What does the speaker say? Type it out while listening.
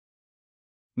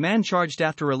Man charged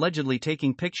after allegedly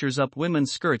taking pictures up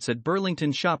women's skirts at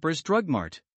Burlington Shoppers Drug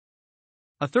Mart.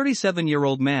 A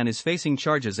 37-year-old man is facing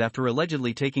charges after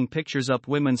allegedly taking pictures up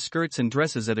women's skirts and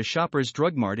dresses at a Shoppers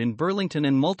Drug Mart in Burlington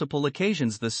on multiple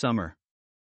occasions this summer.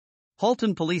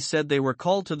 Halton police said they were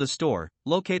called to the store,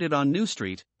 located on New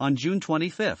Street, on June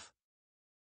 25.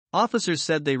 Officers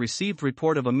said they received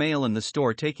report of a male in the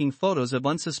store taking photos of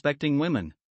unsuspecting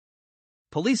women.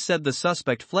 Police said the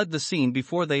suspect fled the scene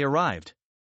before they arrived.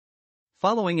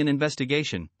 Following an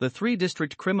investigation, the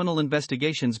 3-District Criminal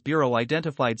Investigations Bureau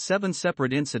identified 7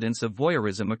 separate incidents of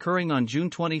voyeurism occurring on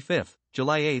June 25,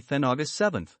 July 8 and August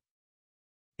 7.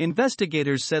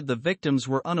 Investigators said the victims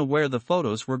were unaware the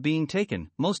photos were being taken,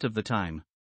 most of the time.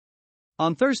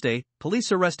 On Thursday,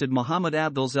 police arrested Mohammed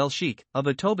Abdul El Sheikh, of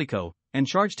Etobicoke, and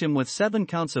charged him with 7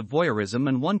 counts of voyeurism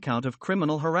and 1 count of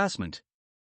criminal harassment.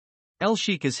 El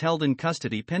Sheikh is held in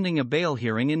custody pending a bail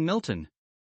hearing in Milton.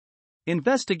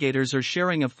 Investigators are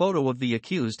sharing a photo of the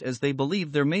accused as they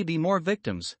believe there may be more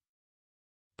victims.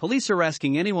 Police are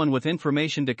asking anyone with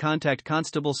information to contact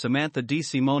Constable Samantha D.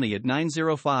 Simoni at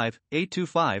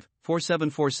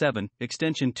 905-825-4747,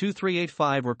 extension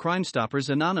 2385 or Crime Stoppers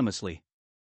anonymously.